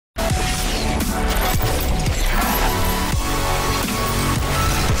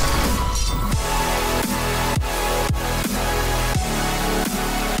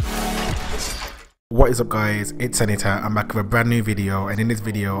What is up guys, it's Seniter. I'm back with a brand new video, and in this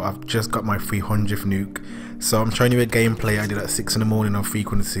video I've just got my 300th nuke. So I'm showing you a gameplay I did at 6 in the morning on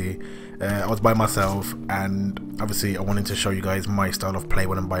frequency. I was by myself, and obviously I wanted to show you guys my style of play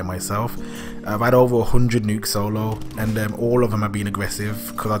when I'm by myself. I've had over 100 nukes solo, and all of them have been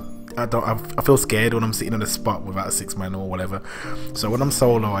aggressive because I feel scared when I'm sitting on a spot without a 6-man or whatever. So when I'm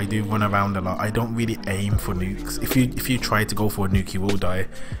solo, I do run around a lot. I don't really aim for nukes. If you try to go for a nuke, you will die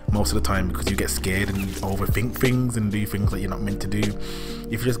most of the time because you get scared and overthink things and do things that you're not meant to do.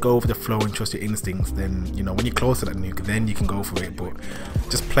 If you just go with the flow and trust your instincts, then you know when you're close to that nuke, then you can go for it. But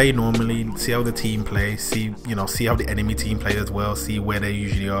just play normally, see how the team play, see how the enemy team play as well, see where they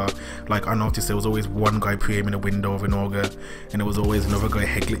usually are. Like I noticed there was always one guy pre-aiming a window of an auger, and there was always another guy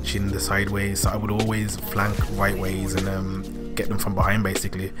head glitching the sideways, so I would always flank right ways and get them from behind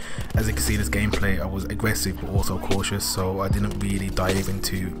basically. As you can see, this gameplay I was aggressive but also cautious, so I didn't really dive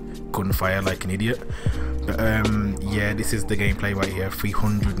into gunfire like an idiot. But yeah, this is the gameplay right here.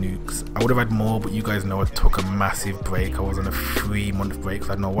 300 nukes. I would have had more, but you guys know I took a massive break. I was on a 3-month break, so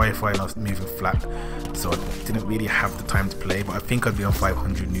I had no Wi-Fi and I was moving flat, so I didn't really have the time to play. But I think I'd be on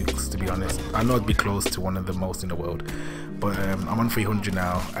 500 nukes, to be honest. I know I'd be close to one of the most in the world, but I'm on 300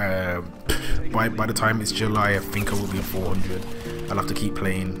 now. By the time it's July, I think I will be at 400. I'll have to keep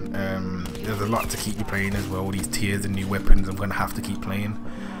playing. There's a lot to keep you playing as well. All these tiers and new weapons, I'm gonna have to keep playing.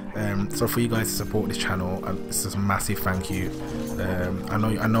 So for you guys to support this channel, it's just a massive thank you. I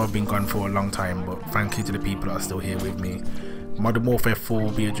know I've been gone for a long time, but thank you to the people that are still here with me. Modern Warfare 4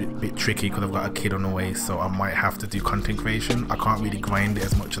 will be a bit tricky because I've got a kid on the way, so I might have to do content creation. I can't really grind it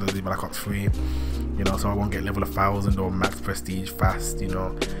as much as I did Black Ops 3, you know, so I won't get level 1000 or max prestige fast, you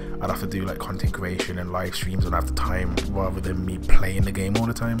know. I'd have to do like content creation and live streams when I have the time, rather than me playing the game all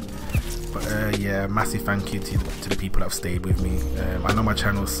the time. But yeah, massive thank you to the people that have stayed with me. I know my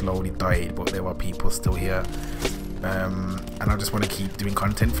channel slowly died, but there are people still here. And I just want to keep doing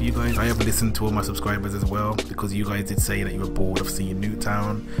content for you guys. I have listened to all my subscribers as well, because you guys did say that you were bored of seeing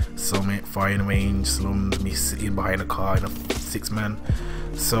Newtown, Summit, Firing Range, Slums, me sitting behind a car in a 6-man.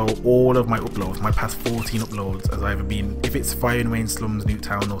 So all of my uploads, my past 14 uploads, has either been, if it's Firing Range, Slums,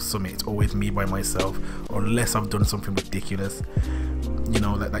 Newtown or Summit, it's always me by myself, unless I've done something ridiculous, you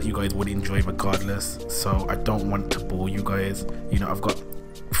know, that you guys would enjoy regardless. So I don't want to bore you guys. You know, I've got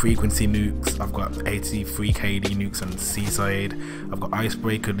frequency nukes, I've got 83 KD nukes on Seaside, I've got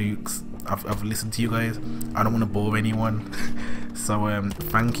icebreaker nukes. I've listened to you guys. I don't want to bore anyone. So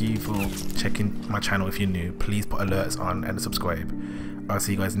thank you for checking my channel. If you're new, please put alerts on and subscribe. I'll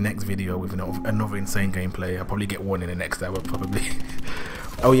see you guys next video with another insane gameplay. I'll probably get one in the next hour probably.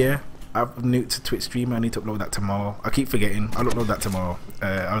 Oh yeah, I've nuked to Twitch stream. I need to upload that tomorrow. I keep forgetting. I'll upload that tomorrow.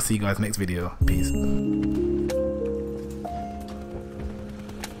 I'll see you guys next video. Peace.